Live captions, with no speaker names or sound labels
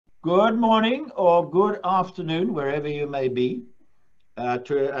Good morning or good afternoon, wherever you may be,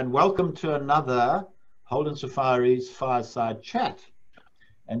 and welcome to another Holden Safaris Fireside Chat.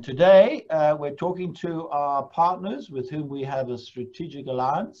 And today we're talking to our partners with whom we have a strategic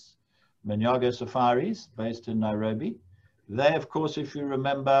alliance, Manyago Safaris, based in Nairobi. They, of course, if you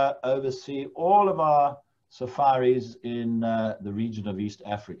remember, oversee all of our safaris in the region of East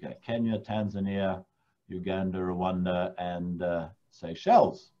Africa, Kenya, Tanzania, Uganda, Rwanda, and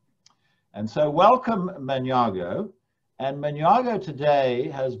Seychelles. And so welcome, Manyago. And Manyago today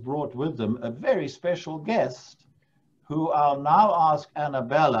has brought with them a very special guest who I'll now ask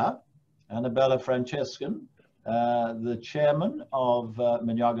Annabella Francescan, the chairman of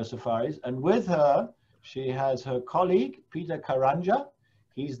Manyago Safaris. And with her, she has her colleague, Peter Karanja.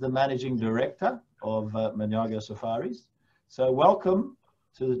 He's the managing director of Manyago Safaris. So welcome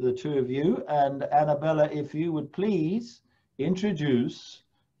to the two of you. And Annabella, if you would please introduce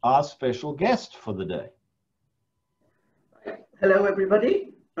our special guest for the day. Hello,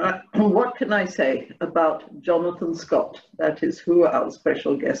 everybody. What can I say about Jonathan Scott? That is who our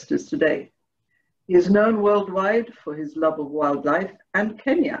special guest is today. He is known worldwide for his love of wildlife and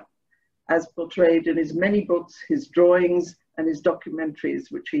Kenya, as portrayed in his many books, his drawings, and his documentaries,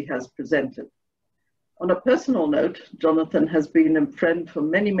 which he has presented. On a personal note, Jonathan has been a friend for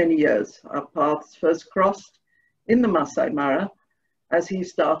many, many years. Our paths first crossed in the Masai Mara as he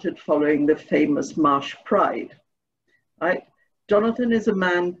started following the famous Marsh pride. Right? Jonathan is a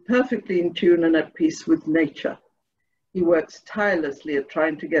man perfectly in tune and at peace with nature. He works tirelessly at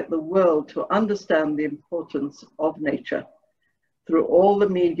trying to get the world to understand the importance of nature through all the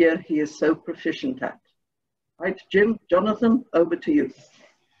media he is so proficient at. Right, Jim, Jonathan, over to you.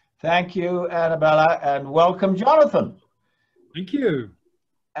 Thank you, Annabella, and welcome, Jonathan. Thank you.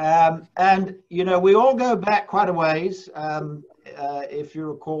 And, you know, we all go back quite a ways. If you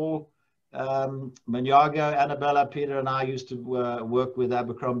recall, Manyago, Annabella, Peter, and I used to work with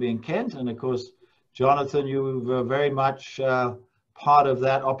Abercrombie & Kent. And, of course, Jonathan, you were very much part of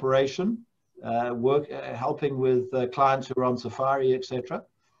that operation, helping with clients who are on safari, etc.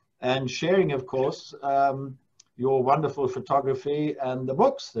 And sharing, of course, your wonderful photography and the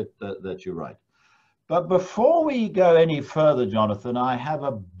books that you write. But before we go any further, Jonathan, I have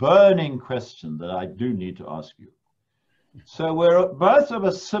a burning question that I do need to ask you. So we're both of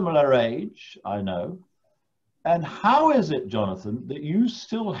a similar age, I know. And how is it, Jonathan, that you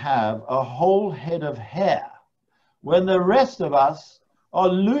still have a whole head of hair when the rest of us are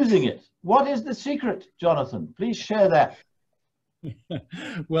losing it? What is the secret, Jonathan? Please share that.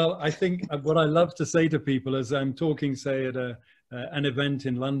 Well, I think what I love to say to people as I'm talking, say, at an event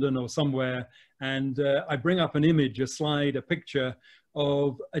in London or somewhere, and I bring up an image, a slide, a picture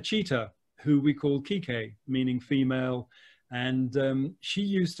of a cheetah who we call Kiki, meaning female, and she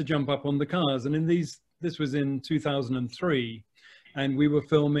used to jump up on the cars. And this was in 2003, and we were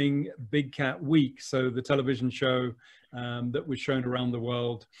filming Big Cat Week, so the television show that was shown around the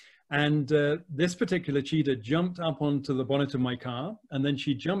world. And this particular cheetah jumped up onto the bonnet of my car, and then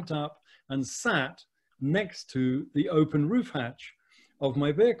she jumped up and sat next to the open roof hatch of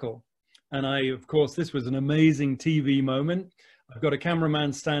my vehicle. And of course, this was an amazing TV moment. I've got a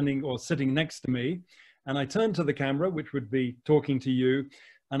cameraman standing or sitting next to me, and I turned to the camera, which would be talking to you,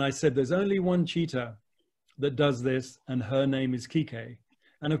 and I said, there's only one cheetah that does this, and her name is Kiki.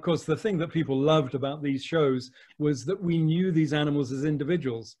 And of course, the thing that people loved about these shows was that we knew these animals as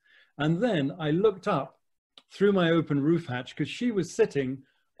individuals. And then I looked up through my open roof hatch because she was sitting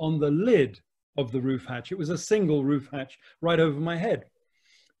on the lid of the roof hatch. It was a single roof hatch right over my head.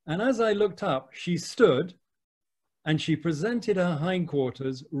 And as I looked up, she stood and she presented her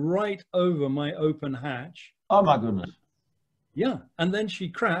hindquarters right over my open hatch. Oh my goodness. Yeah. And then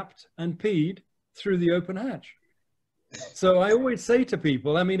she crapped and peed through the open hatch. So I always say to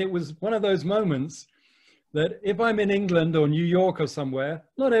people, I mean, it was one of those moments that if I'm in England or New York or somewhere,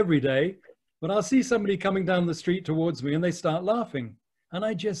 not every day, but I'll see somebody coming down the street towards me and they start laughing. And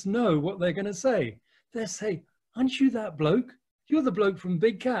I just know what they're going to say. They'll say, aren't you that bloke? You're the bloke from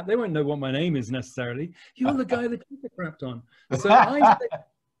Big Cat. They won't know what my name is necessarily. You're the guy that cheetah crapped on. So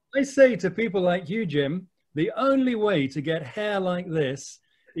I say to people like you, Jim, the only way to get hair like this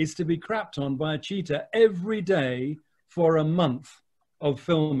is to be crapped on by a cheetah every day for a month of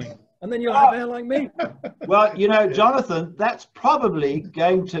filming. And then you'll have hair like me. Well, you know, Jonathan, that's probably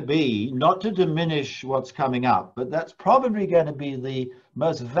going to be, not to diminish what's coming up, but that's probably going to be the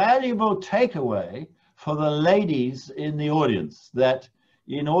most valuable takeaway for the ladies in the audience, that,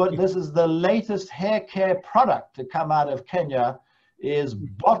 you know, this is the latest hair care product to come out of Kenya, is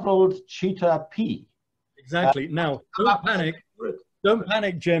bottled cheetah pee. Exactly. Now, don't panic. Don't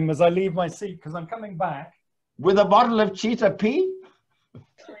panic, Jim, as I leave my seat, because I'm coming back. With a bottle of cheetah pee?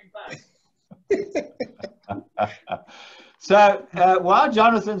 Coming back. So while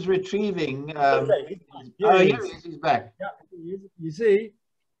Jonathan's retrieving, Okay. oh, here he is, he's back. Yeah, you see?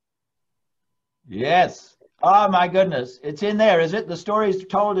 Yes. Oh my goodness, it's in there, is it? The story's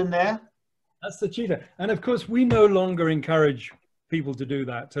told in there? That's the cheetah. And of course, we no longer encourage people to do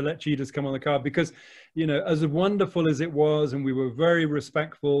that, to let cheetahs come on the car, because, you know, as wonderful as it was, and we were very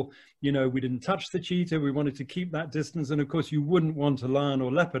respectful, you know, we didn't touch the cheetah, we wanted to keep that distance. And of course, you wouldn't want a lion or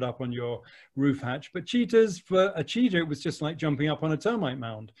leopard up on your roof hatch. But cheetahs, for a cheetah, it was just like jumping up on a termite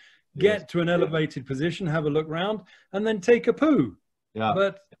mound. Get to an elevated position, have a look round, and then take a poo. Yeah.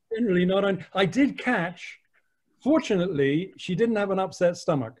 But generally not on. I did catch, fortunately, she didn't have an upset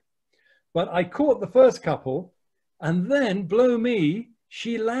stomach, but I caught the first couple, and then, blow me,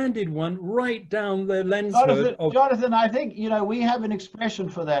 she landed one right down the lens hood. Jonathan, I think, you know, we have an expression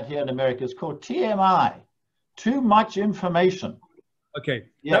for that here in America. It's called TMI, too much information. Okay,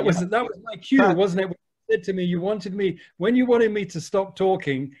 Yeah, that was my cue, wasn't it? When you said to me, when you wanted me to stop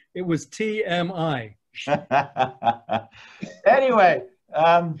talking, it was TMI. Anyway,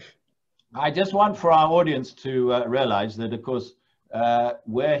 I just want for our audience to realize that, of course,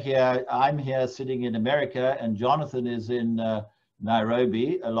 we're here, I'm here sitting in America, and Jonathan is in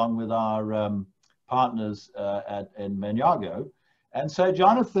Nairobi, along with our partners in Maniago. And so,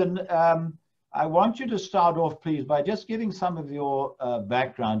 Jonathan, I want you to start off, please, by just giving some of your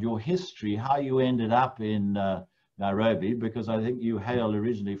background, your history, how you ended up in Nairobi, because I think you hail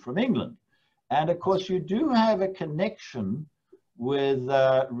originally from England. And of course, you do have a connection with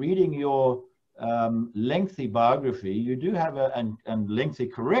reading your lengthy biography. You do have and lengthy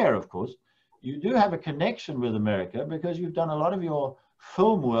career, of course. You do have a connection with America because you've done a lot of your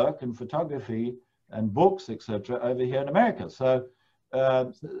film work and photography and books, etc., over here in America. So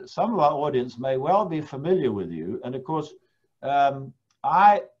some of our audience may well be familiar with you. And of course,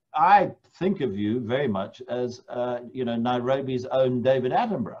 I think of you very much as, you know, Nairobi's own David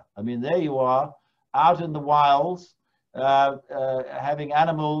Attenborough. I mean, there you are, out in the wilds, having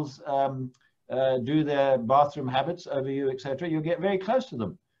animals do their bathroom habits over you, etc. You get very close to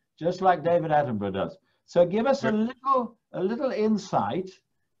them, just like David Attenborough does. So give us a little insight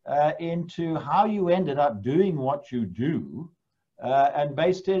into how you ended up doing what you do, and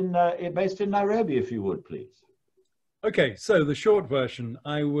based in Nairobi, if you would, please. Okay, so the short version,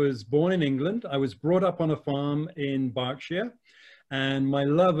 I was born in England. I was brought up on a farm in Berkshire, and my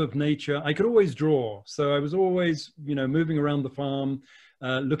love of nature, I could always draw. So I was always, you know, moving around the farm,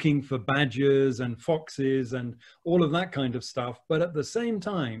 looking for badgers and foxes and all of that kind of stuff. But at the same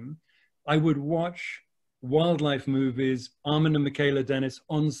time, I would watch wildlife movies, Armand and Michaela Dennis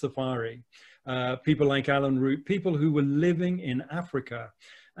on safari, people like Alan Root, people who were living in Africa.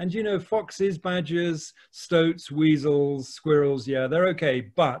 And, you know, foxes, badgers, stoats, weasels, squirrels, yeah, they're okay.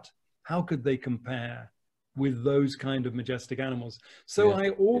 But how could they compare with those kind of majestic animals? So yeah. I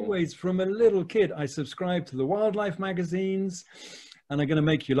always, from a little kid, I subscribed to the wildlife magazines. And I'm going to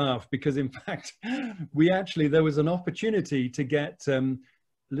make you laugh because, in fact, there was an opportunity to get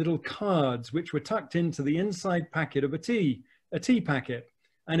little cards which were tucked into the inside packet of a tea packet.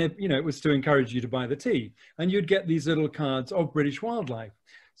 And, it was to encourage you to buy the tea. And you'd get these little cards of British wildlife.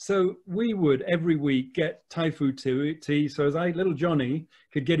 So we would every week get Thai food tea. So as little Johnny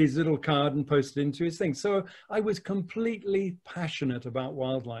could get his little card and post it into his thing. So I was completely passionate about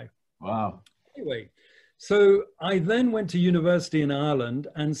wildlife. Wow. Anyway, so I then went to university in Ireland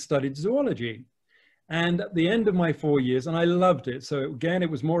and studied zoology. And at the end of my 4 years, and I loved it. So again, it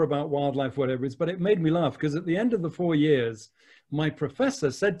was more about wildlife, whatever it is, but it made me laugh because at the end of the 4 years, my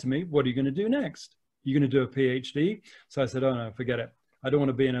professor said to me, what are you going to do next? You're going to do a PhD? So I said, oh no, forget it. I don't want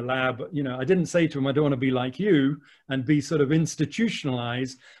to be in a lab. You know, I didn't say to him, I don't want to be like you and be sort of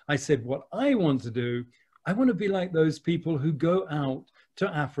institutionalized. I said, what I want to do, I want to be like those people who go out to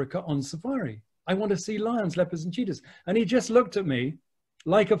Africa on safari. I want to see lions, leopards, and cheetahs. And he just looked at me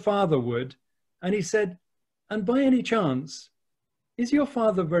like a father would. And he said, and by any chance, is your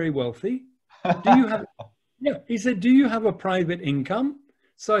father very wealthy? Do you have, yeah, he said, do you have a private income?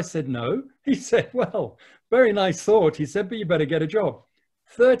 So I said, no. He said, well, very nice thought. He said, but you better get a job.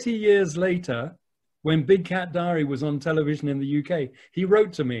 30 years later, when Big Cat Diary was on television in the UK, he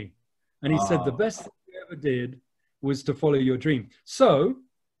wrote to me and he said, the best thing you ever did was to follow your dream. So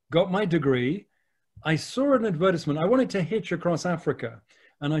got my degree. I saw an advertisement. I wanted to hitch across Africa.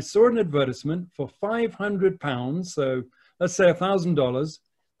 And I saw an advertisement for £500, so let's say $1,000,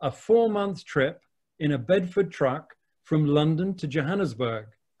 a 4-month trip in a Bedford truck from London to Johannesburg.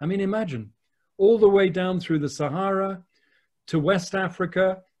 I mean, imagine, all the way down through the Sahara to West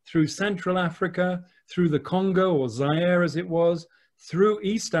Africa, through Central Africa, through the Congo or Zaire as it was, through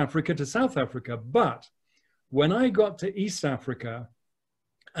East Africa to South Africa. But when I got to East Africa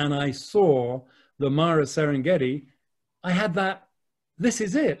and I saw the Mara Serengeti, I had that, this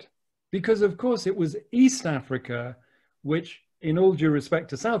is it. Because of course it was East Africa, which in all due respect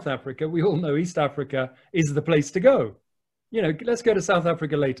to South Africa, we all know East Africa is the place to go. You know, let's go to South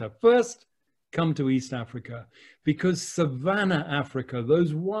Africa later. First, come to East Africa, because savanna Africa,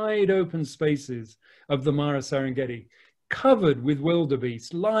 those wide open spaces of the Mara Serengeti, covered with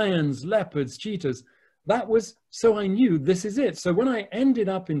wildebeest, lions, leopards, cheetahs, that was, so I knew this is it. So when I ended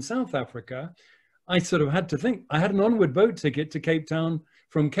up in South Africa, I sort of had to think, I had an onward boat ticket to Cape Town,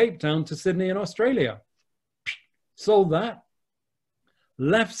 from Cape Town to Sydney in Australia. Sold that,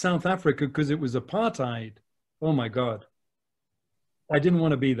 left South Africa because it was apartheid. Oh my God. I didn't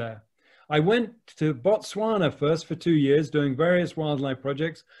want to be there. I went to Botswana first for 2 years doing various wildlife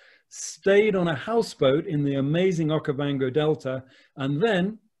projects, stayed on a houseboat in the amazing Okavango Delta, and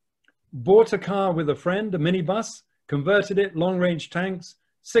then bought a car with a friend, a minibus, converted it, long-range tanks,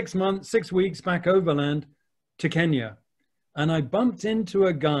 6 months, 6 weeks back overland to Kenya. And I bumped into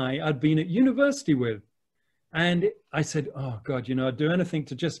a guy I'd been at university with. And I said, oh God, you know, I'd do anything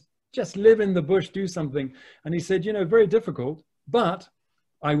to just live in the bush, do something. And he said, you know, very difficult, but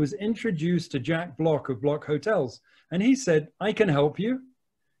I was introduced to Jack Block of Block Hotels. And he said, I can help you.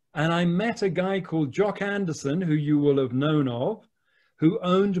 And I met a guy called Jock Anderson, who you will have known of, who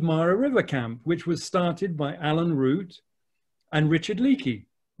owned Mara River Camp, which was started by Alan Root and Richard Leakey,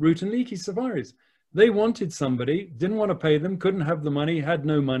 Root and Leakey Safaris. They wanted somebody, didn't want to pay them, couldn't have the money, had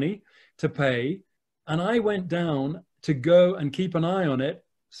no money to pay. And I went down to go and keep an eye on it,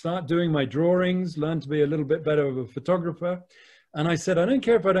 start doing my drawings, learn to be a little bit better of a photographer. And I said, I don't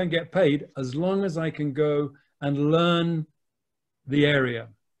care if I don't get paid, as long as I can go and learn the area,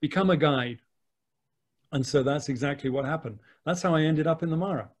 become a guide. And so that's exactly what happened. That's how I ended up in the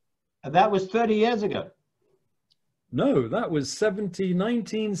Mara. And that was 30 years ago. No, that was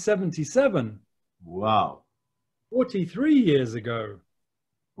 1977. Wow. 43 years ago.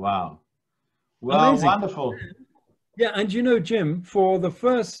 Wow. Well, amazing. Wonderful. Yeah, and you know, Jim, for the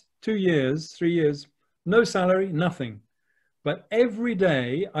first 2 years, 3 years, no salary, nothing. But every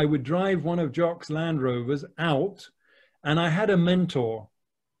day I would drive one of Jock's Land Rovers out, and I had a mentor,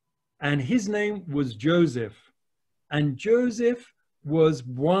 and his name was Joseph. And Joseph was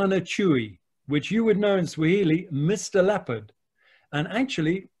Bwana Chui, which you would know in Swahili, Mr. Leopard. And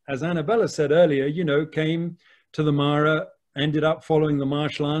actually, as Annabella said earlier, you know, came to the Mara, ended up following the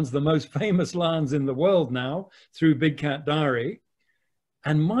marshlands, the most famous lands in the world now, through Big Cat Diary.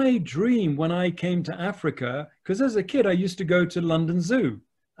 And my dream when I came to Africa, because as a kid, I used to go to London Zoo,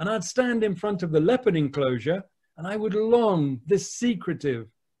 and I'd stand in front of the leopard enclosure, and I would long this secretive,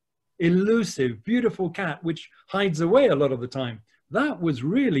 elusive, beautiful cat, which hides away a lot of the time. That was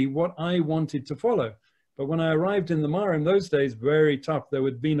really what I wanted to follow. But when I arrived in the Mara in those days, very tough. There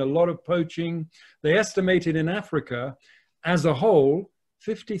had been a lot of poaching. They estimated in Africa, as a whole,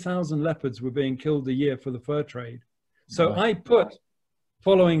 50,000 leopards were being killed a year for the fur trade. So I put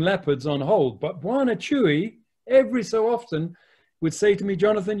following leopards on hold. But Bwana Chui, every so often, would say to me,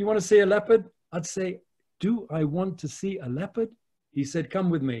 Jonathan, you want to see a leopard? I'd say, do I want to see a leopard? He said,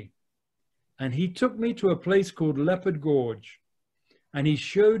 come with me. And he took me to a place called Leopard Gorge. And he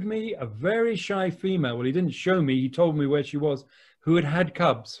showed me a very shy female. Well, he didn't show me, he told me where she was, who had had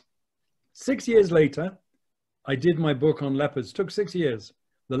cubs. 6 years later, I did my book on leopards. Took 6 years,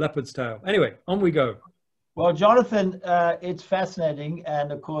 The Leopard's Tale. Anyway, on we go. Well, Jonathan, it's fascinating.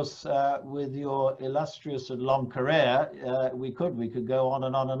 And of course, with your illustrious and long career, we could go on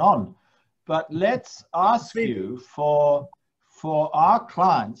and on and on. But let's ask you for our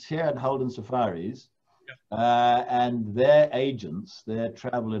clients here at Holden Safaris, and their agents, their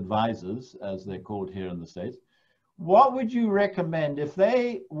travel advisors, as they're called here in the States, what would you recommend if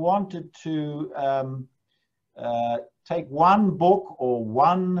they wanted to take one book or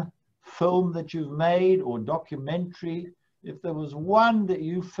one film that you've made or documentary, if there was one that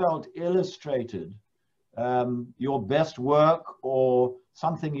you felt illustrated your best work or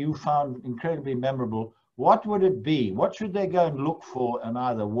something you found incredibly memorable, what would it be? What should they go and look for and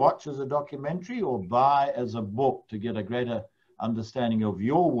either watch as a documentary or buy as a book to get a greater understanding of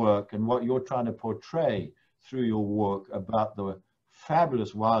your work and what you're trying to portray through your work about the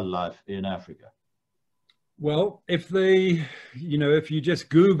fabulous wildlife in Africa? Well, if they, you know, if you just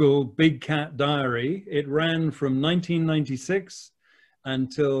Google Big Cat Diary, it ran from 1996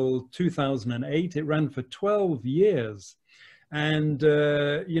 until 2008. It ran for 12 years. and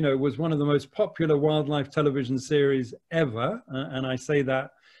you know, was one of the most popular wildlife television series ever. And I say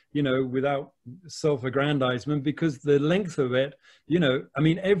that, you know, without self-aggrandizement, because the length of it, you know, I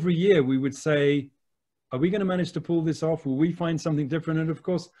mean, every year we would say, are we going to manage to pull this off? Will we find something different? And of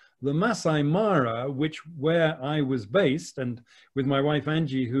course, the Masai Mara, where I was based, and with my wife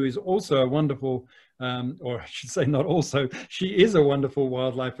Angie, who is also a wonderful, or I should say not also, she is a wonderful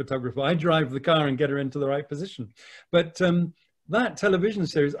wildlife photographer. I drive the car and get her into the right position. But that television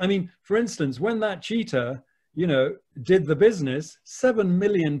series, I mean, for instance, when that cheetah, you know, did the business, 7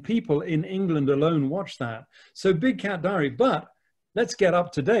 million people in England alone watched that. So Big Cat Diary. But let's get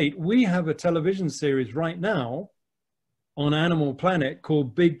up to date. We have a television series right now on Animal Planet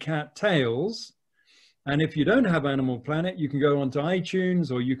called Big Cat Tales. And if you don't have Animal Planet, you can go onto iTunes,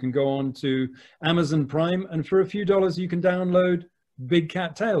 or you can go on to Amazon Prime, and for a few dollars you can download Big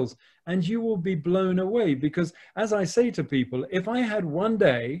Cat Tales, and you will be blown away. Because as I say to people, if I had one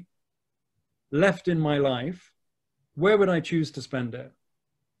day left in my life, where would I choose to spend it?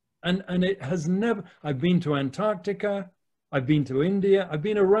 And it has never, I've been to Antarctica, I've been to India, I've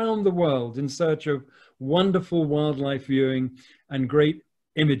been around the world in search of wonderful wildlife viewing and great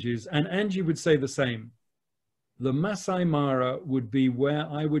images. And Angie would say the same. The Masai Mara would be where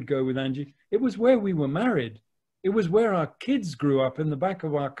I would go with Angie. It was where we were married. It was where our kids grew up, in the back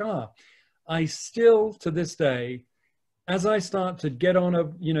of our car. I still, to this day, as I start to get on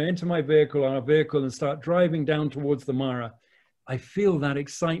into my vehicle, our vehicle, and start driving down towards the Mara, I feel that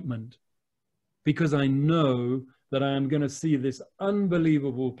excitement, because I know that I am going to see this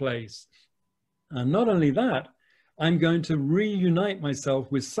unbelievable place. And not only that, I'm going to reunite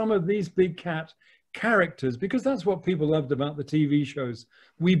myself with some of these big cat characters, because that's what people loved about the TV shows.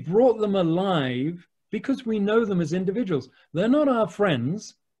 We brought them alive because we know them as individuals. They're not our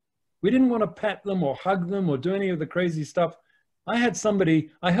friends. We didn't want to pet them or hug them or do any of the crazy stuff. I heard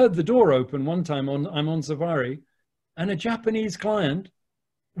the door open one time I'm on safari, and a Japanese client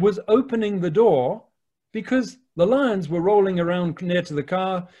was opening the door because the lions were rolling around near to the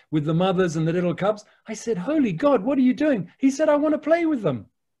car with the mothers and the little cubs. I said, holy God, what are you doing? He said, I want to play with them.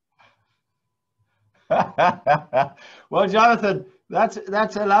 Well, Jonathan, that's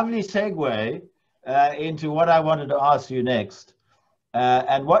a lovely segue into what I wanted to ask you next.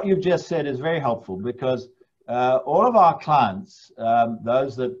 And what you've just said is very helpful, because all of our clients,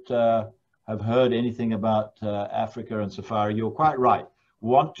 those that have heard anything about Africa and safari, you're quite right,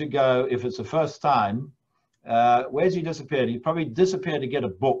 want to go, if it's the first time. Where's he disappeared? He probably disappeared to get a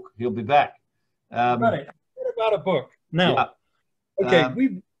book. He'll be back. Right. What about a book? Now, yeah.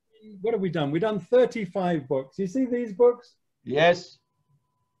 Okay, what have we done? We've done 35 books. You see these books? Yes.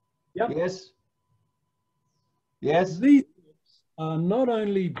 Yep. Yes. Yes. These books are not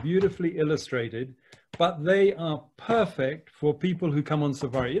only beautifully illustrated, but they are perfect for people who come on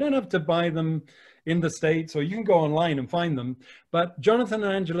safari. You don't have to buy them in the States, or you can go online and find them. But Jonathan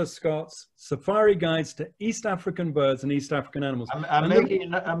and Angela Scott's Safari Guides to East African Birds and East African Animals. I'm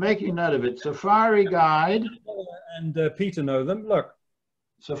making note of it. Safari Guide. And Peter know them. Look.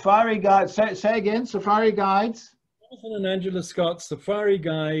 Safari Guide. Say again. Safari Guides. Jonathan and Angela Scott's Safari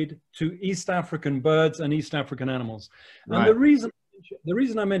Guide to East African Birds and East African Animals. Right. And the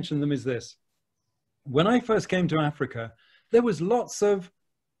reason I mention them is this. When I first came to Africa, there was lots of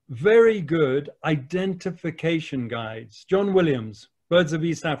very good identification guides. John Williams, Birds of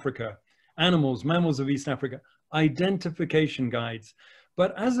East Africa, Animals, Mammals of East Africa, identification guides.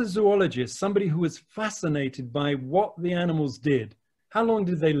 But as a zoologist, somebody who was fascinated by what the animals did, how long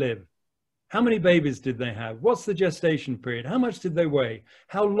did they live? How many babies did they have? What's the gestation period? How much did they weigh?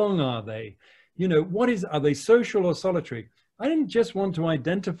 How long are they? You know, are they social or solitary? I didn't just want to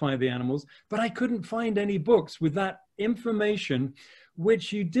identify the animals, but I couldn't find any books with that information,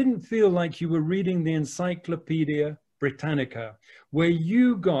 which you didn't feel like you were reading the Encyclopedia Britannica, where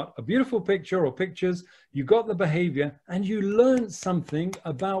you got a beautiful picture or pictures, you got the behavior, and you learned something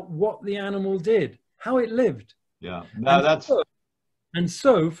about what the animal did, how it lived. Yeah, no, and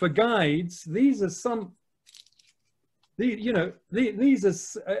so for guides, these are these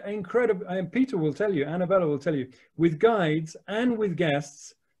are incredible, and Peter will tell you, Annabella will tell you, with guides and with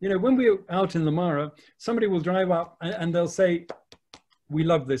guests, you know, when we're out in the Mara, somebody will drive up and they'll say, we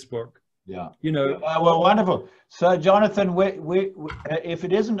love this book. Yeah. You know. Well, wonderful. So, Jonathan, we if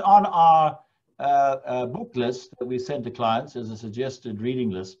it isn't on our book list that we send to clients as a suggested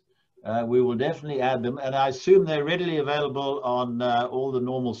reading list, we will definitely add them. And I assume they're readily available on all the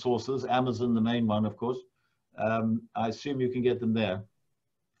normal sources, Amazon, the main one, of course. I assume you can get them there.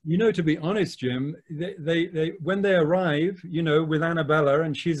 You know, to be honest, Jim, they when they arrive, you know, with Annabella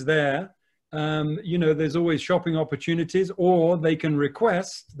and she's there, You know, there's always shopping opportunities, or they can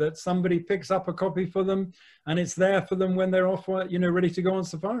request that somebody picks up a copy for them and it's there for them when they're off, you know, ready to go on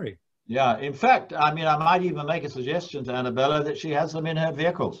safari. Yeah, in fact, I mean, I might even make a suggestion to Annabella that she has them in her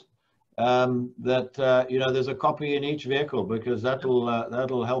vehicles. You know, there's a copy in each vehicle, because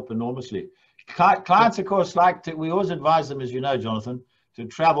that'll help enormously. Clients, of course, we always advise them, as you know, Jonathan, to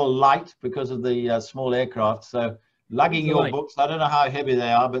travel light because of the small aircraft. So lugging your books, I don't know how heavy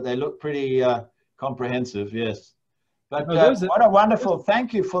they are, but they look pretty comprehensive, yes. But what a wonderful,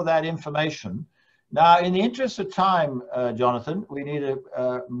 thank you for that information. Now, in the interest of time, Jonathan, we need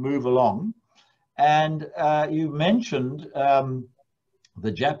to move along. And you mentioned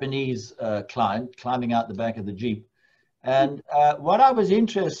the Japanese client climbing out the back of the Jeep. And what I was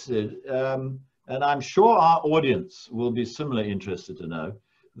interested, and I'm sure our audience will be similarly interested to know,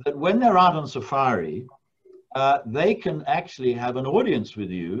 that when they're out on safari, they can actually have an audience with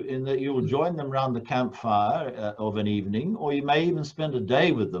you, in that you will join them around the campfire of an evening, or you may even spend a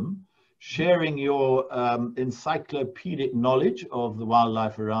day with them, sharing your encyclopedic knowledge of the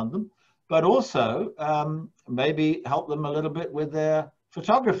wildlife around them, but also maybe help them a little bit with their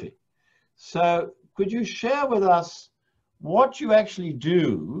photography. So could you share with us what you actually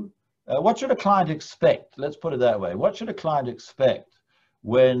do? What should a client expect? Let's put it that way. What should a client expect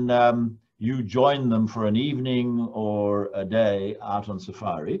when you join them for an evening or a day out on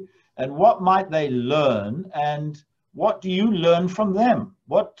safari? And what might they learn? And what do you learn from them?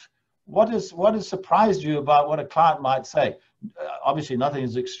 What has surprised you about what a client might say? Obviously, nothing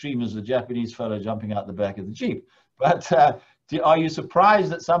as extreme as the Japanese fellow jumping out the back of the Jeep. But are you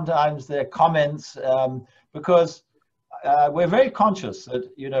surprised that sometimes their comments, because we're very conscious that,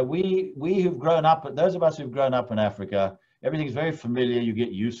 you know, we who've grown up, those of us who've grown up in Africa, everything's very familiar, you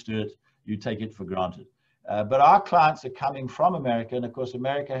get used to it, you take it for granted. But our clients are coming from America, and of course,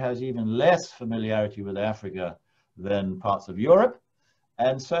 America has even less familiarity with Africa than parts of Europe.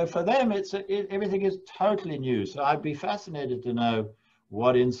 And so for them, everything is totally new. So I'd be fascinated to know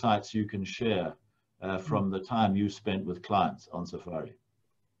what insights you can share from the time you spent with clients on safari.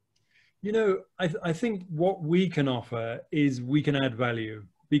 You know, I think what we can offer is we can add value,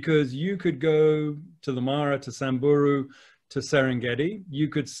 because you could go to the Mara, to Samburu, to Serengeti. You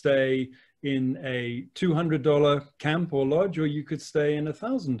could stay in a $200 camp or lodge, or you could stay in a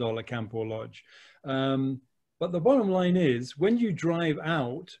 $1,000 camp or lodge. But the bottom line is, when you drive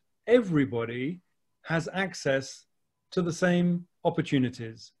out, everybody has access to the same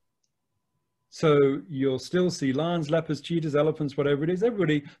opportunities. So you'll still see lions, leopards, cheetahs, elephants, whatever it is.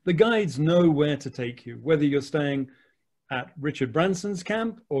 Everybody, the guides know where to take you, whether you're staying at Richard Branson's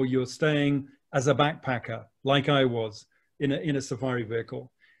camp or you're staying as a backpacker, like I was in a safari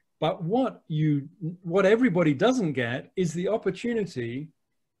vehicle. But what everybody doesn't get is the opportunity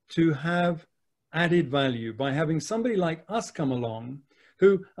to have added value by having somebody like us come along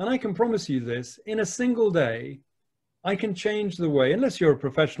who, and I can promise you this, in a single day, I can change the way, unless you're a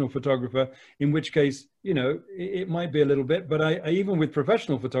professional photographer, in which case, you know, it might be a little bit, but I even with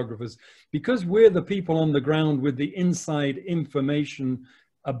professional photographers, because we're the people on the ground with the inside information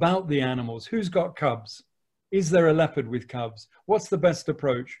about the animals. Who's got cubs? Is there a leopard with cubs? What's the best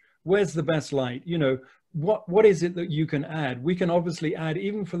approach? Where's the best light? You know, what is it that you can add? We can obviously add,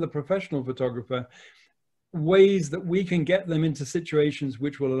 even for the professional photographer, ways that we can get them into situations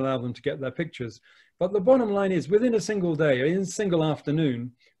which will allow them to get their pictures. But the bottom line is, within a single day, in a single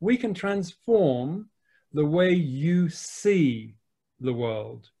afternoon, we can transform the way you see the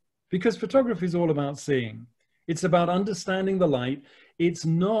world. Because photography is all about seeing. It's about understanding the light. It's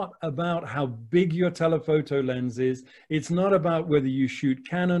not about how big your telephoto lens is. It's not about whether you shoot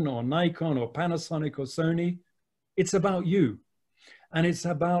Canon or Nikon or Panasonic or Sony. It's about you. And it's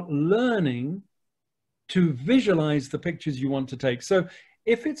about learning to visualize the pictures you want to take. So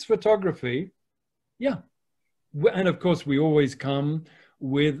if it's photography, yeah. And of course, we always come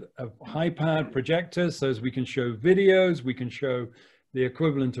with a high-powered projector so as we can show videos, we can show the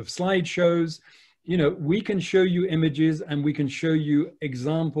equivalent of slideshows. You know, we can show you images and we can show you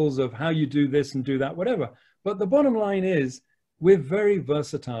examples of how you do this and do that, whatever. But the bottom line is, we're very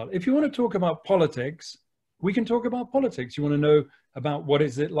versatile. If you want to talk about politics, we can talk about politics. You want to know about what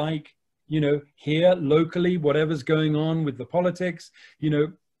is it like, you know, here locally, whatever's going on with the politics, you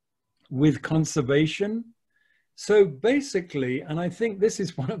know, with conservation. So basically, and I think this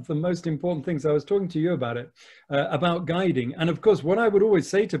is one of the most important things, I was talking to you about it, about guiding. And of course, what I would always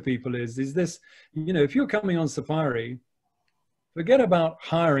say to people is this, you know, if you're coming on safari, forget about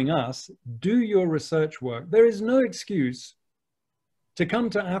hiring us, do your research work. There is no excuse to come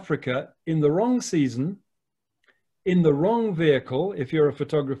to Africa in the wrong season, in the wrong vehicle, if you're a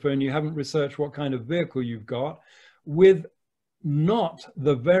photographer and you haven't researched what kind of vehicle you've got, with not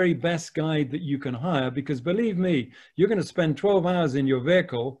the very best guide that you can hire, because believe me, you're going to spend 12 hours in your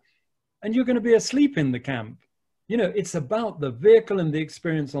vehicle and you're going to be asleep in the camp. You know, it's about the vehicle and the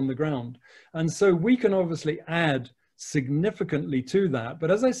experience on the ground. And so we can obviously add significantly to that.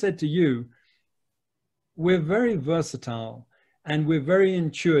 But as I said to you, we're very versatile and we're very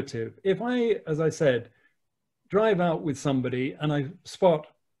intuitive. If I, as I said, drive out with somebody and I spot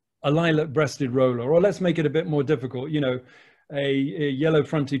a lilac-breasted roller, or let's make it a bit more difficult, you know, a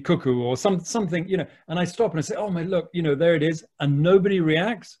yellow-fronted cuckoo or something, you know, and I stop and I say, oh my, look, you know, there it is, and nobody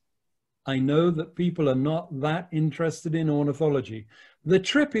reacts, I know that people are not that interested in ornithology. The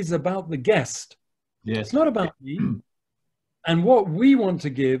trip is about the guest. Yes. It's not about me. And what we want to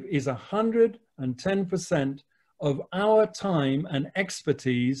give is 110% of our time and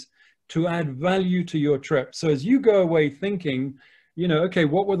expertise to add value to your trip. So as you go away thinking, you know, okay,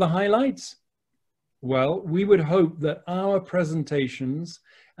 what were the highlights? Well, we would hope that our presentations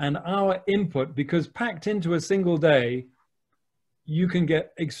and our input, because packed into a single day, you can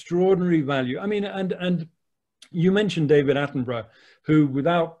get extraordinary value. I mean, and you mentioned David Attenborough, who,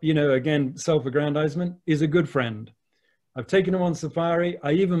 without, you know, again, self-aggrandizement, is a good friend. I've taken him on safari.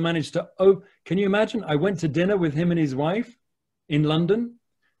 I even managed to, oh, can you imagine? I went to dinner with him and his wife in London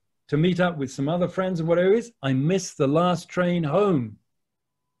to meet up with some other friends and whatever it is. I missed the last train home.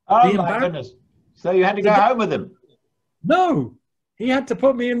 Oh my goodness. So you had to go home with him? No, he had to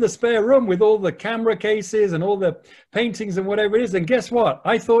put me in the spare room with all the camera cases and all the paintings and whatever it is. And guess what?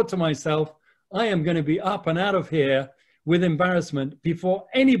 I thought to myself, I am going to be up and out of here with embarrassment before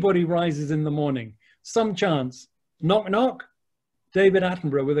anybody rises in the morning. Some chance. Knock, knock. David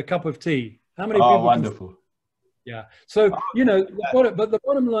Attenborough with a cup of tea. How many people? Oh, wonderful. Yeah. So, you know, but the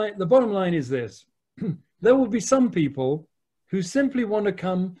bottom line is this. There will be some people who simply want to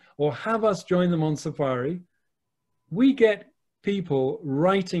come or have us join them on safari. We get people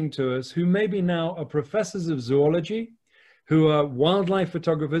writing to us who maybe now are professors of zoology, who are wildlife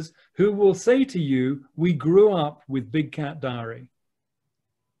photographers, who will say to you, we grew up with Big Cat Diary.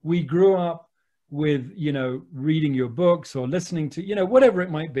 We grew up with, you know, reading your books or listening to, you know, whatever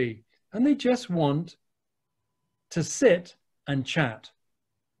it might be. And they just want to sit and chat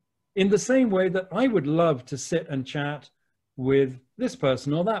in the same way that I would love to sit and chat with this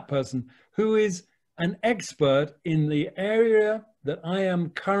person or that person who is an expert in the area that I am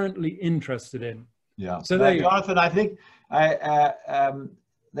currently interested in. Yeah. So Jonathan, I think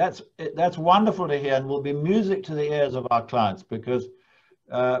that's wonderful to hear, and will be music to the ears of our clients, because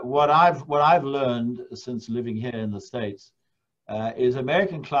what I've learned since living here in the States is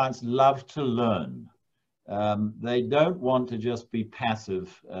American clients love to learn. They don't want to just be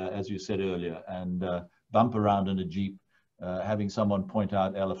passive, as you said earlier, and bump around in a Jeep, having someone point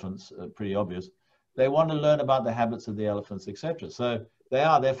out elephants, pretty obvious. They want to learn about the habits of the elephants, etc. So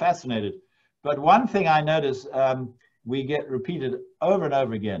they're fascinated. But one thing I notice we get repeated over and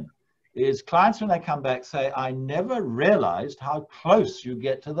over again is clients, when they come back, say, I never realized how close you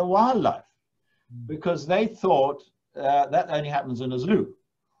get to the wildlife, because they thought that only happens in a zoo.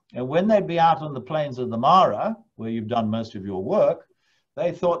 And when they'd be out on the plains of the Mara, where you've done most of your work,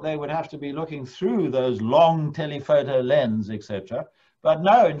 they thought they would have to be looking through those long telephoto lens, etc. But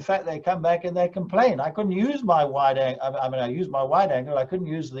no, in fact, they come back and they complain. I couldn't use my wide angle. I mean, I used my wide angle. I couldn't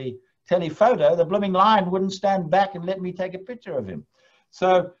use the telephoto. The blooming lion wouldn't stand back and let me take a picture of him.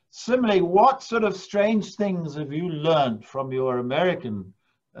 So similarly, what sort of strange things have you learned from your American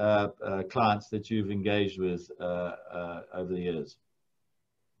clients that you've engaged with over the years?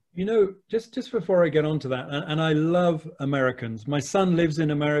 You know, just before I get on to that, and I love Americans. My son lives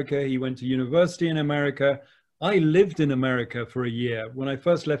in America. He went to university in America. I lived in America for a year when I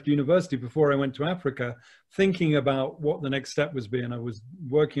first left university, before I went to Africa, thinking about what the next step was being. I was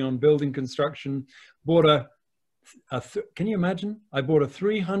working on building construction, bought can you imagine? I bought a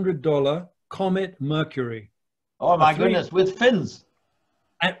 $300 Comet Mercury. Oh my goodness, with fins.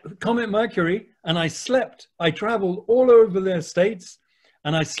 Comet Mercury, and I slept. I traveled all over the States,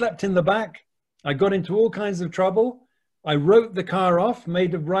 and I slept in the back. I got into all kinds of trouble. I wrote the car off,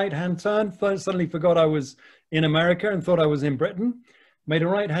 made a right-hand turn, suddenly forgot I was in America and thought I was in Britain, made a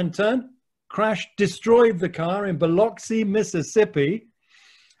right-hand turn, crashed, destroyed the car in Biloxi, Mississippi,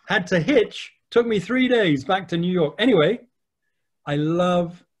 had to hitch, took me 3 days back to New York. Anyway, I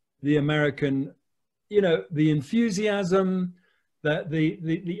love the American, you know, the enthusiasm,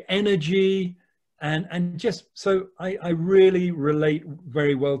 the energy, and just so I really relate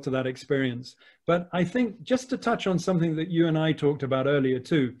very well to that experience. But I think, just to touch on something that you and I talked about earlier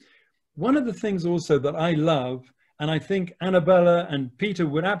too, one of the things also that I love, And I think Annabella and Peter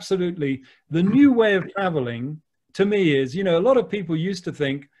would absolutely, the new way of traveling to me is, you know, a lot of people used to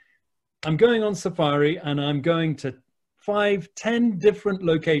think, I'm going on safari and I'm going to 5, 10 different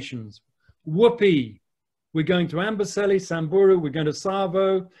locations. Whoopee. We're going to Amboseli, Samburu, we're going to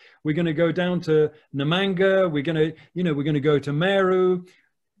Savo, we're going to go down to Namanga, we're going to, you know, we're going to go to Meru,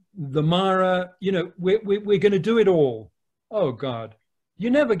 the Mara, you know, we're going to do it all. Oh God, you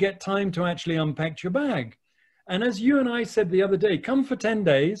never get time to actually unpack your bag. And as you and I said the other day, come for 10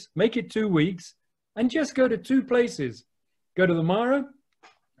 days, make it 2 weeks, and just go to 2 places. Go to the Mara,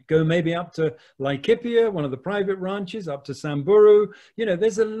 go maybe up to Laikipia, one of the private ranches, up to Samburu. You know,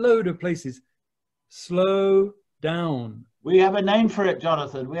 there's a load of places. Slow down. We have a name for it,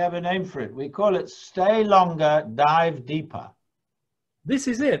 Jonathan. We have a name for it. We call it stay longer, dive deeper. This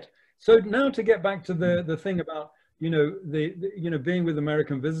is it. So now to get back to the thing about, you know, you know, being with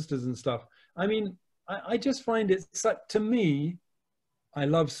American visitors and stuff. I mean, I just find it such, to me, I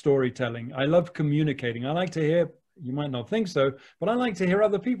love storytelling. I love communicating. I like to hear, you might not think so, but I like to hear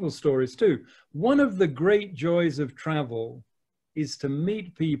other people's stories too. One of the great joys of travel is to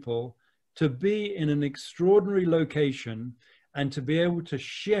meet people, to be in an extraordinary location, and to be able to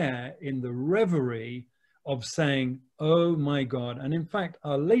share in the reverie of saying, oh my God. And in fact,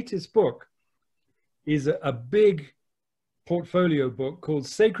 our latest book is a big portfolio book called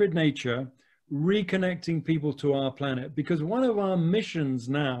Sacred Nature, Reconnecting People to Our Planet. Because one of our missions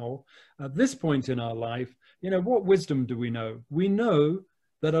now, at this point in our life, you know, what wisdom do we know? We know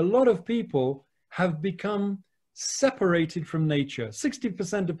that a lot of people have become separated from nature.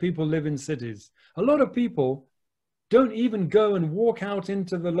 60% of people live in cities. A lot of people don't even go and walk out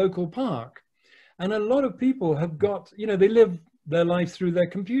into the local park. And a lot of people have got, you know, they live their life through their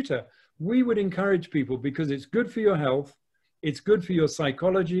computer. We would encourage people, because it's good for your health, it's good for your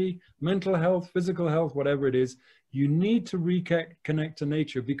psychology, mental health, physical health, whatever it is. You need to reconnect to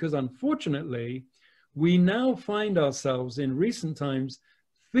nature, because unfortunately, we now find ourselves in recent times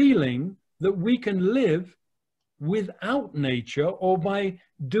feeling that we can live without nature, or by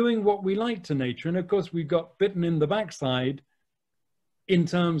doing what we like to nature. And of course, we got bitten in the backside in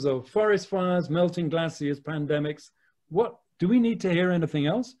terms of forest fires, melting glaciers, pandemics. What do we need to hear? Anything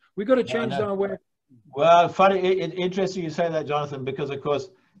else? We've got to change our way. Well, funny, interesting you say that, Jonathan, because of course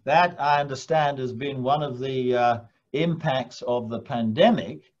that I understand has been one of the impacts of the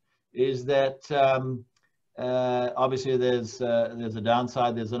pandemic, is that obviously there's a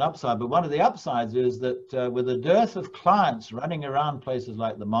downside, there's an upside, but one of the upsides is that with a dearth of clients running around places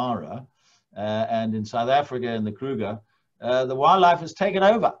like the Mara and in South Africa in the Kruger, the wildlife has taken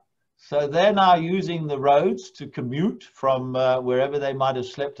over. So they're now using the roads to commute from wherever they might have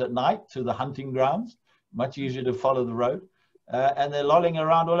slept at night to the hunting grounds. Much easier to follow the road. And they're lolling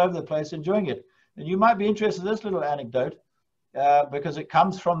around all over the place, enjoying it. And you might be interested in this little anecdote, because it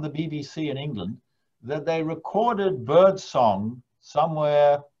comes from the BBC in England, that they recorded bird song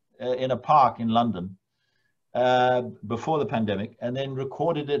somewhere in a park in London before the pandemic, and then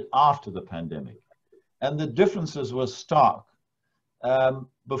recorded it after the pandemic. And the differences were stark.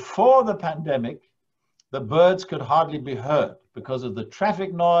 Before the pandemic, the birds could hardly be heard because of the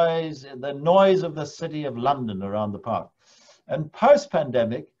traffic noise, the noise of the city of London around the park. And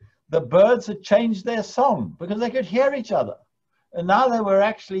post-pandemic, the birds had changed their song because they could hear each other. And now they were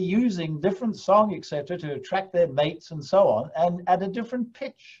actually using different song, etc., to attract their mates and so on, and at a different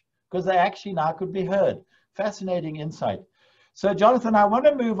pitch, because they actually now could be heard. Fascinating insight. So, Jonathan, I want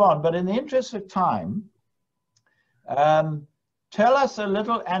to move on, but in the interest of time, tell us a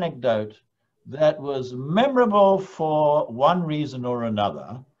little anecdote that was memorable for one reason or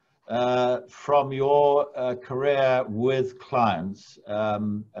another from your career with clients,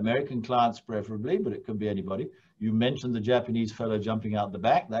 American clients preferably, but it could be anybody. You mentioned the Japanese fellow jumping out the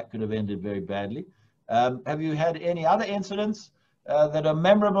back. That could have ended very badly. Have you had any other incidents that are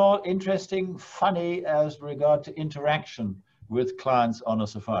memorable, interesting, funny as regard to interaction with clients on a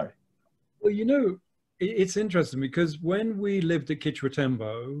safari? Well, you know, it's interesting because when we lived at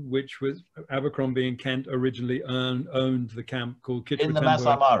Kitchwatembo, which was Abercrombie and Kent originally owned the camp called Kitchwatembo. In the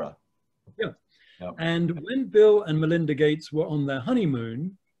Masai Mara. Yeah. Yep. And when Bill and Melinda Gates were on their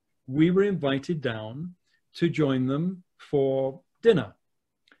honeymoon, we were invited down to join them for dinner.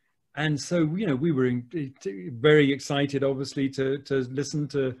 And so, you know, we were very excited, obviously, to listen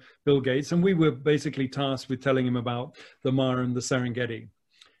to Bill Gates. And we were basically tasked with telling him about the Mara and the Serengeti.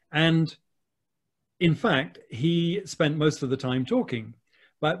 And in fact, he spent most of the time talking,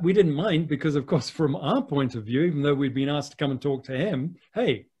 but we didn't mind because, of course, from our point of view, even though we'd been asked to come and talk to him,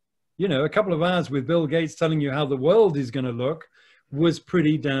 hey, you know, a couple of hours with Bill Gates telling you how the world is going to look was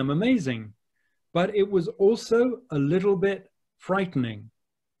pretty damn amazing. but it was also a little bit frightening,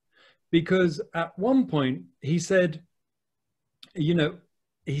 because at one point he said,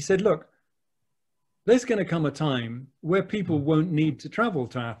 look, there's going to come a time where people won't need to travel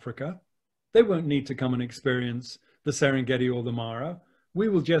to Africa. They won't need to come and experience the Serengeti or the Mara. We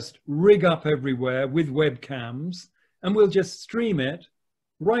will just rig up everywhere with webcams and we'll just stream it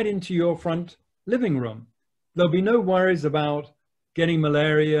right into your front living room. There'll be no worries about getting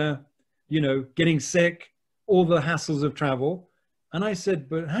malaria, getting sick, all the hassles of travel. And I said,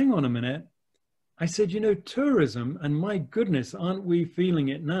 but hang on a minute. I said, tourism, and my goodness, aren't we feeling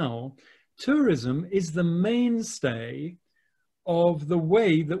it now? Tourism is the mainstay of the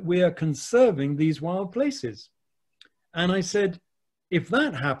way that we are conserving these wild places. And I said, if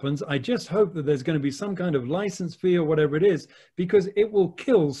that happens, I just hope that there's going to be some kind of license fee or whatever it is, because it will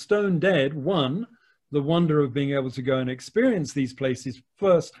kill stone dead, one, the wonder of being able to go and experience these places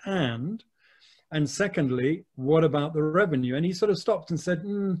firsthand. And secondly, what about the revenue? And he sort of stopped and said,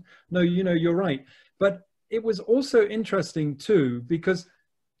 no, you're right. But it was also interesting too, because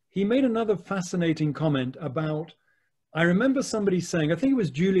he made another fascinating comment about, I remember somebody saying, I think it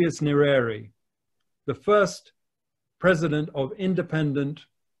was Julius Nyerere, the first president of independent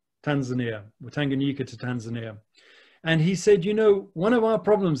Tanzania, or Tanganyika to Tanzania. And he said, one of our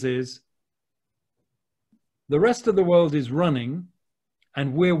problems is the rest of the world is running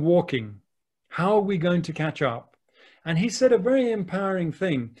and we're walking. How are we going to catch up? And he said a very empowering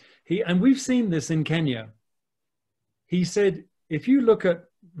thing. And we've seen this in Kenya. He said, if you look at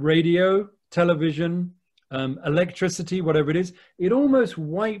radio, television, electricity, whatever it is, it almost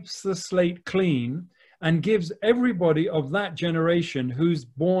wipes the slate clean and gives everybody of that generation who's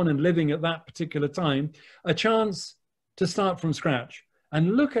born and living at that particular time a chance to start from scratch.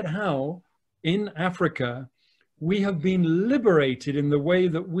 And look at how in Africa we have been liberated in the way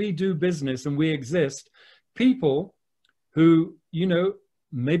that we do business and we exist. People who,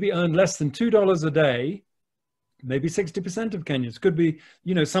 maybe earn less than $2 a day, maybe 60% of Kenyans, could be,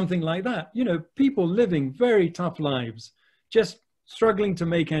 something like that. People living very tough lives, just struggling to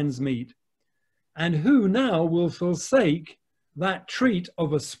make ends meet. And who now will forsake that treat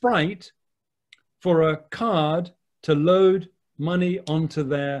of a sprite for a card to load money onto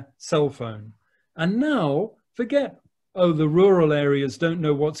their cell phone? And now, forget, the rural areas don't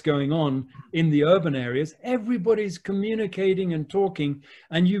know what's going on in the urban areas. Everybody's communicating and talking.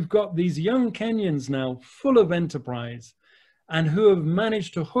 And you've got these young Kenyans now full of enterprise and who have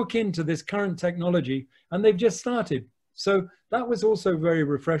managed to hook into this current technology, and they've just started. So that was also very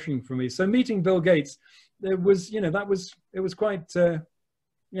refreshing for me. So meeting Bill Gates, it was, it was quite,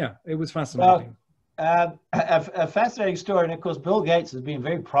 it was fascinating. Well, a fascinating story. And of course, Bill Gates has been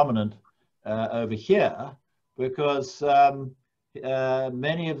very prominent over here because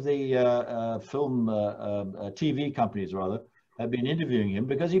many of the film, TV companies rather, have been interviewing him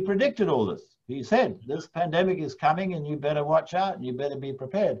because he predicted all this. He said, this pandemic is coming and you better watch out and you better be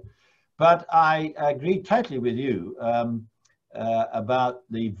prepared. But I agree totally with you about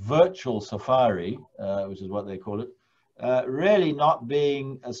the virtual safari, which is what they call it, really not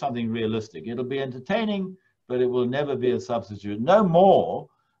being something realistic. It'll be entertaining, but it will never be a substitute. No more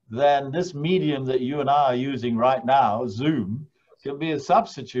than this medium that you and I are using right now, Zoom, can be a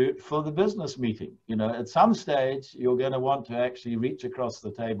substitute for the business meeting. At some stage, you're going to want to actually reach across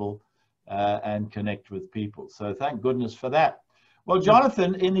the table and connect with people. So thank goodness for that. Well,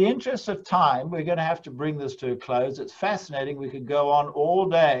 Jonathan, in the interest of time, we're going to have to bring this to a close. It's fascinating. We could go on all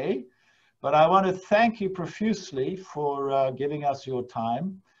day, but I want to thank you profusely for giving us your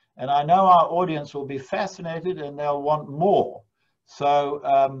time. And I know our audience will be fascinated and they'll want more. So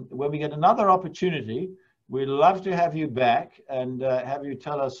when we get another opportunity, we'd love to have you back and have you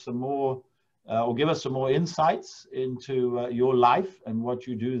tell us some more or give us some more insights into your life and what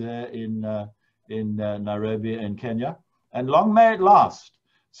you do there in Nairobi and Kenya. And long may it last.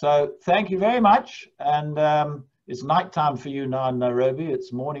 So thank you very much. And it's nighttime for you now in Nairobi.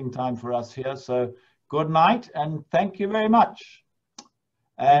 It's morning time for us here. So good night and thank you very much.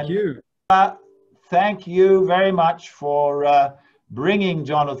 And, thank you. Thank you very much for bringing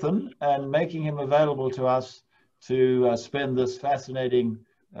Jonathan and making him available to us to spend this fascinating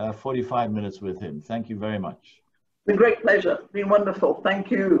 45 minutes with him. Thank you very much. It's been a great pleasure. It's been wonderful.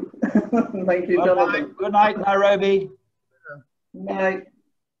 Thank you. Thank you, Jonathan. Good night, Nairobi. Night.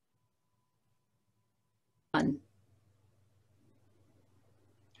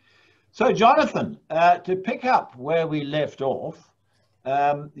 So, Jonathan, to pick up where we left off,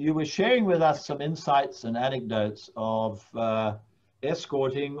 you were sharing with us some insights and anecdotes of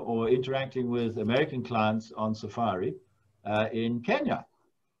escorting or interacting with American clients on safari in Kenya.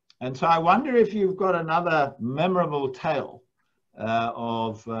 And so I wonder if you've got another memorable tale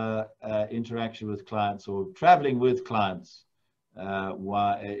of interaction with clients or traveling with clients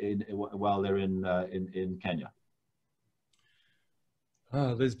while they're in Kenya.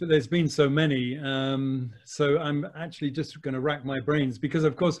 Oh, there's been so many. So I'm actually just going to rack my brains because,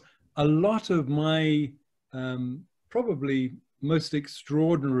 of course, a lot of my probably most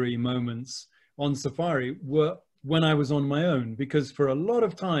extraordinary moments on safari were when I was on my own, because for a lot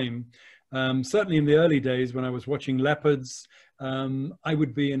of time, certainly in the early days when I was watching leopards, I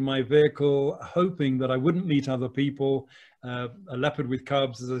would be in my vehicle hoping that I wouldn't meet other people. A leopard with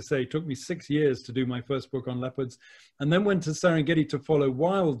cubs, as I say, took me 6 years to do my first book on leopards, and then went to Serengeti to follow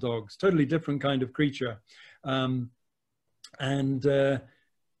wild dogs, totally different kind of creature.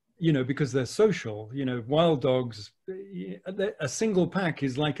 You know, because they're social, you know, wild dogs, a single pack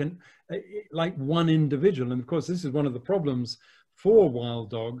is like one individual. And of course, this is one of the problems for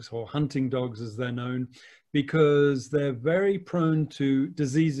wild dogs, or hunting dogs as they're known, because they're very prone to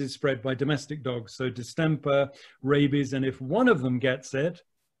diseases spread by domestic dogs. So distemper, rabies, and if one of them gets it,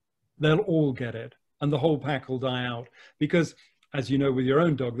 they'll all get it and the whole pack will die out. Because as you know, with your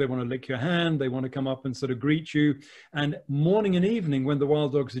own dog, they want to lick your hand, they want to come up and sort of greet you. And morning and evening, when the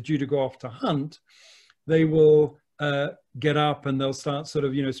wild dogs are due to go off to hunt, they will get up and they'll start sort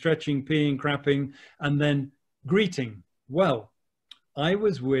of, you know, stretching, peeing, crapping, and then greeting. Well, I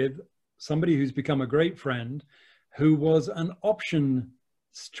was with somebody who's become a great friend, who was an options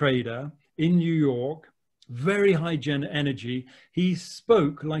trader in New York, very high energy. He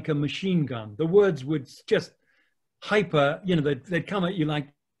spoke like a machine gun. The words would just hyper, you know, they'd come at you like,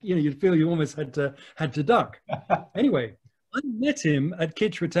 you know, you'd feel you almost had to duck. Anyway, I met him at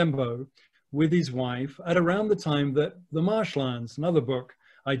Kichwatembo with his wife at around the time that The Marshlands, another book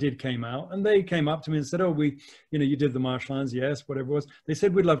I did, came out, and they came up to me and said, oh, you know, you did The Marshlands, yes, whatever it was. They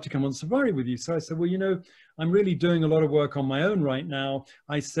said, we'd love to come on safari with you. So I said, well, you know, I'm really doing a lot of work on my own right now.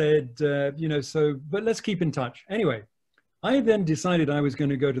 I said, you know, but let's keep in touch. Anyway, I then decided I was going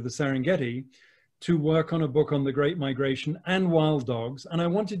to go to the Serengeti to work on a book on the Great Migration and wild dogs. And I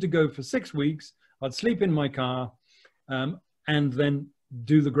wanted to go for 6 weeks. I'd sleep in my car and then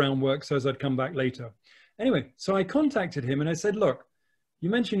do the groundwork so as I'd come back later. Anyway, so I contacted him and I said, look, you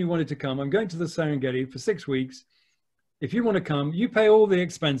mentioned you wanted to come. I'm going to the Serengeti for 6 weeks. If you want to come, you pay all the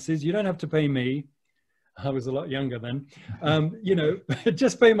expenses. You don't have to pay me. I was a lot younger then. You know,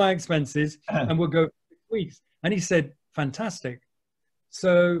 just pay my expenses and we'll go for 6 weeks. And he said, fantastic.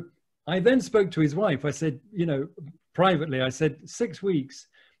 So I then spoke to his wife. I said, you know, privately, I said, 6 weeks.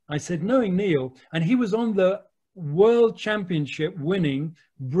 I said, knowing Neil, and he was on the world championship winning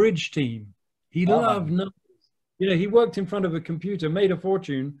bridge team. He loved numbers. You know, he worked in front of a computer, made a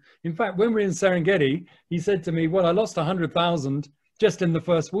fortune. In fact, when we were in Serengeti, he said to me, well, I lost 100,000 just in the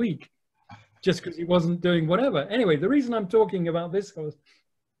first week, just because he wasn't doing whatever. Anyway, the reason I'm talking about this was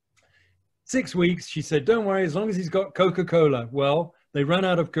 6 weeks, she said, don't worry, as long as he's got Coca-Cola. Well, they ran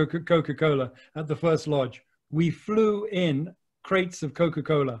out of Coca-Cola at the first lodge. We flew in crates of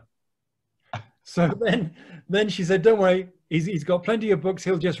Coca-Cola. So then she said, don't worry, he's got plenty of books,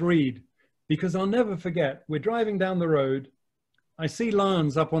 he'll just read. Because I'll never forget, we're driving down the road. I see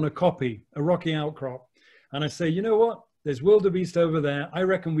lions up on a kopje, a rocky outcrop. And I say, you know what? There's wildebeest over there. I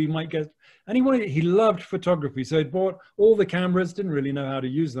reckon we might get, and he loved photography. So he bought all the cameras, didn't really know how to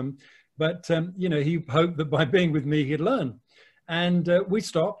use them. But, you know, he hoped that by being with me, he'd learn. And we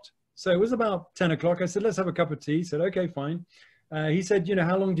stopped. So it was about 10 o'clock. I said, let's have a cup of tea. He said, okay, fine. He said, you know,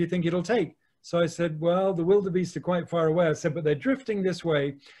 how long do you think it'll take? So I said, well, the wildebeest are quite far away. I said, but they're drifting this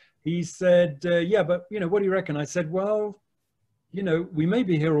way. He said, yeah, but, you know, what do you reckon? I said, well, you know, we may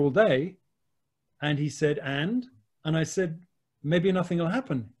be here all day. And he said, and I said, maybe nothing will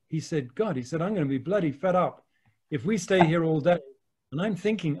happen. He said, God, he said, I'm going to be bloody fed up if we stay here all day. And I'm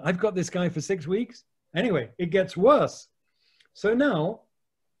thinking, I've got this guy for 6 weeks. Anyway, it gets worse. So now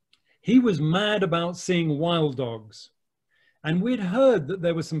he was mad about seeing wild dogs. And we'd heard that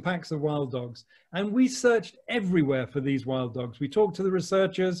there were some packs of wild dogs, and we searched everywhere for these wild dogs. We talked to the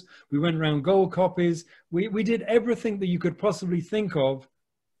researchers, we went around gold copies, we did everything that you could possibly think of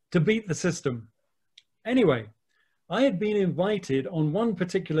to beat the system. Anyway, I had been invited on one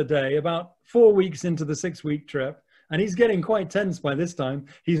particular day, about 4 weeks into the 6 week trip, and he's getting quite tense by this time.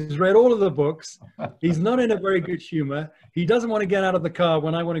 He's read all of the books. He's not in a very good humor. He doesn't want to get out of the car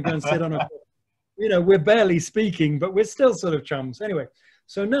when I want to go and sit on a, you know, we're barely speaking, but we're still sort of chums. Anyway,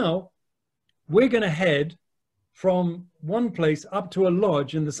 so now we're going to head from one place up to a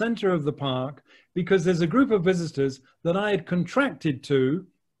lodge in the center of the park, because there's a group of visitors that I had contracted to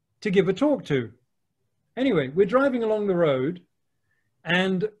give a talk to. Anyway, we're driving along the road.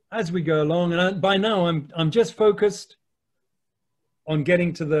 And as we go along, and by now I'm just focused on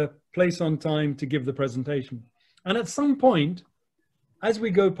getting to the place on time to give the presentation. And at some point, as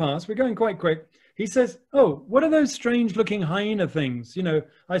we go past, we're going quite quick, he says, "Oh, what are those strange looking hyena things?" You know,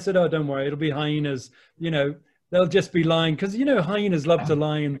 I said, "Oh, don't worry, it'll be hyenas. You know, they'll just be lying." Because, you know, hyenas love to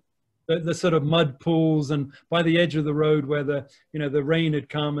lie in the sort of mud pools and by the edge of the road where the, you know, the rain had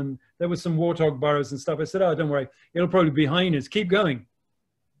come and there was some warthog burrows and stuff. I said, "Oh, don't worry, it'll probably be hyenas. Keep going."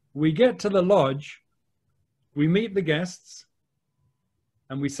 We get to the lodge, we meet the guests,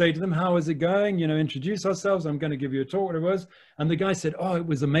 and we say to them, "How is it going? You know, introduce ourselves. I'm going to give you a talk," whatever it was. And the guy said, "Oh, it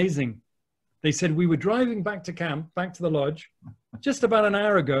was amazing." They said, "We were driving back to camp, back to the lodge, just about an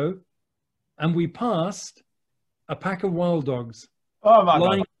hour ago, and we passed a pack of wild dogs Oh my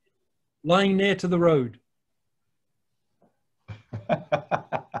God. lying near to the road." I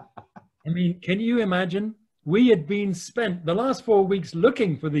mean, can you imagine? We had been spent the last 4 weeks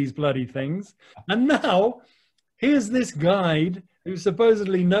looking for these bloody things. And now here's this guide who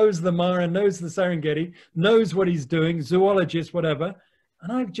supposedly knows the Mara, knows the Serengeti, knows what he's doing, zoologist, whatever.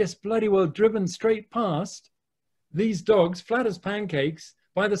 And I've just bloody well driven straight past these dogs, flat as pancakes,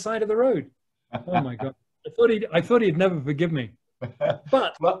 by the side of the road. Oh my God. I thought he'd never forgive me.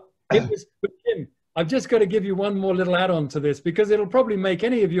 But Well, it was, Jim, I've just got to give you one more little add-on to this, because it'll probably make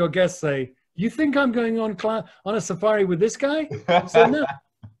any of your guests say, "You think I'm going on a safari with this guy?" So no,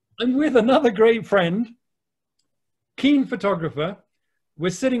 I'm with another great friend, keen photographer. We're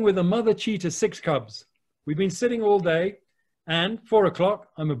sitting with a mother cheetah, 6 cubs. We've been sitting all day, and 4 o'clock,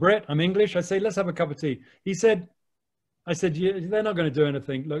 I'm a Brit, I'm English. I say, "Let's have a cup of tea." I said, "Yeah, they're not going to do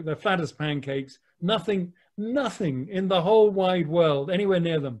anything. Look, they're flat as pancakes. Nothing in the whole wide world anywhere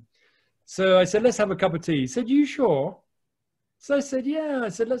near them." So I said, "Let's have a cup of tea." He said, "You sure?" So I said, "Yeah." I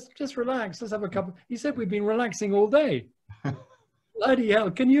said, "Let's just relax. Let's have a cup of..." He said, "We've been relaxing all day." Bloody hell.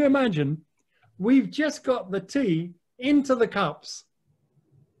 Can you imagine? We've just got the tea into the cups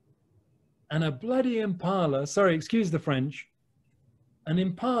and a bloody impala, sorry, excuse the French, an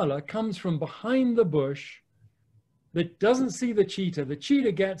impala comes from behind the bush that doesn't see the cheetah. The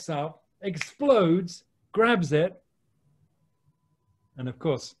cheetah gets up, explodes, grabs it. And of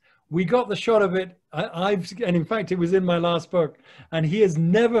course, we got the shot of it. And in fact, it was in my last book, and he has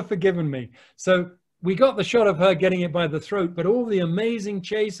never forgiven me. So we got the shot of her getting it by the throat, but all the amazing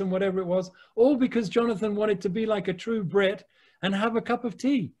chase and whatever it was, all because Jonathan wanted to be like a true Brit and have a cup of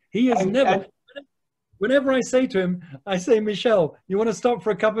tea. He has never, whenever I say to him, I say, "Michelle, you want to stop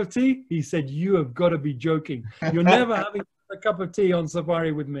for a cup of tea?" He said, "You have got to be joking. You're never having a cup of tea on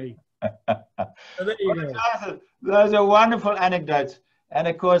safari with me." So there you go. Those are wonderful anecdotes. And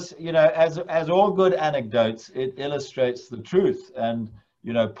of course, you know, as all good anecdotes, it illustrates the truth. And,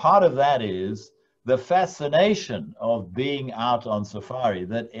 you know, part of that is the fascination of being out on safari,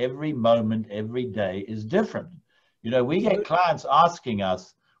 that every moment, every day is different. You know, we get clients asking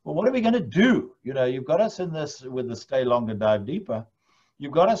us, "Well, what are we going to do? You know, you've got us in this with the Stay Longer, Dive Deeper.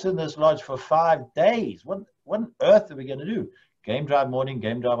 You've got us in this lodge for 5 days. What on earth are we going to do? Game drive morning,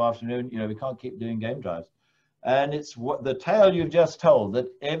 game drive afternoon. You know, we can't keep doing game drives." And it's what the tale you've just told, that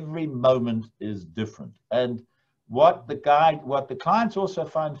every moment is different. And what the clients also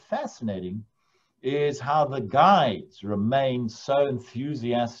find fascinating is how the guides remain so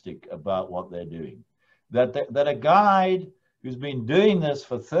enthusiastic about what they're doing. That a guide who's been doing this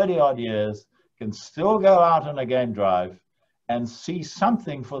for 30 odd years can still go out on a game drive and see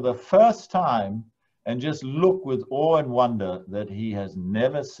something for the first time and just look with awe and wonder that he has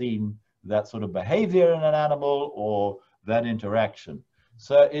never seen that sort of behavior in an animal or that interaction.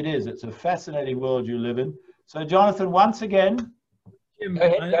 So it's a fascinating world you live in. So Jonathan, once again, Jim, go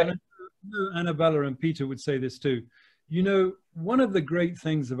ahead. I know Annabella and Peter would say this too. You know, one of the great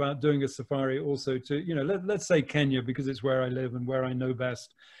things about doing a safari also to, you know, let's say Kenya, because it's where I live and where I know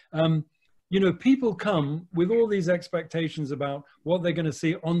best. You know, people come with all these expectations about what they're going to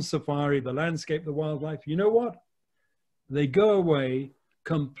see on safari, the landscape, the wildlife. You know what? They go away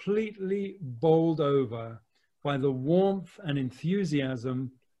completely bowled over by the warmth and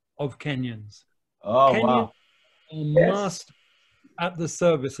enthusiasm of Kenyans. Oh, Kenyans wow. are masters at the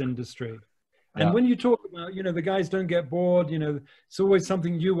service industry. And Yeah. when you talk about, you know, the guys don't get bored, you know, it's always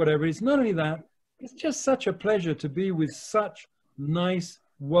something new, whatever. It's not only that, it's just such a pleasure to be with such nice,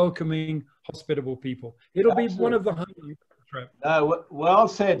 welcoming, hospitable people. It'll be one of the highlights of the trip. Well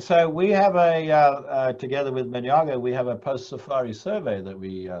said. So we have together with Menyago, we have a post-safari survey that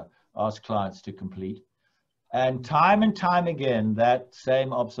we ask clients to complete. And time again, that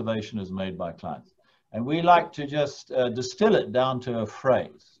same observation is made by clients. And we like to just distill it down to a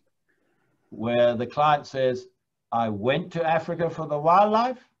phrase where the client says, I went to Africa for the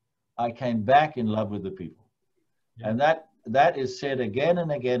wildlife. I came back in love with the people. Yeah. And that is said again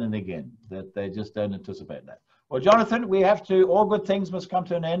and again and again, that they just don't anticipate that. Well, Jonathan, we have to, all good things must come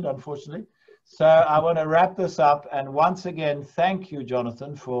to an end, unfortunately. So I want to wrap this up. And once again, thank you,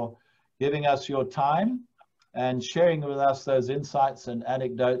 Jonathan, for giving us your time and sharing with us those insights and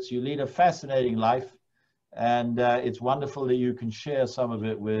anecdotes. You lead a fascinating life, and it's wonderful that you can share some of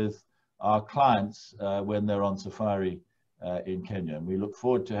it with our clients when they're on safari in Kenya. And we look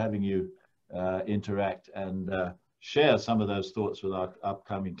forward to having you interact and share some of those thoughts with our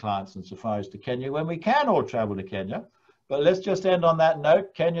upcoming clients and safaris to Kenya when we can all travel to Kenya. But let's just end on that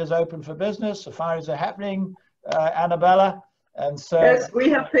note. Kenya's open for business. Safaris are happening, Annabella. And so yes, we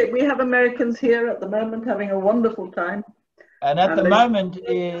have Americans here at the moment having a wonderful time. And at the moment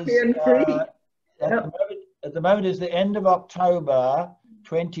is at the moment is the end of October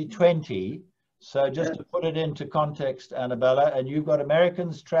 2020. So just to put it into context, Annabella, and you've got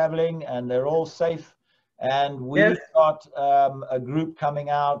Americans traveling and they're all safe. And we've got a group coming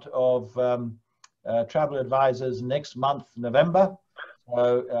out of travel advisors next month, November.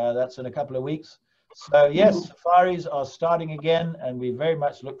 So that's in a couple of weeks. So yes, safaris are starting again, and we very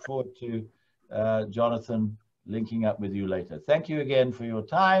much look forward to Jonathan linking up with you later. Thank you again for your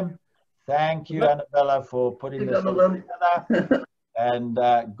time. Thank you, Annabella, for putting this together. And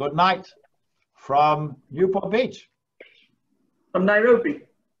good night from Newport Beach. From Nairobi.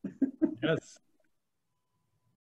 Yes.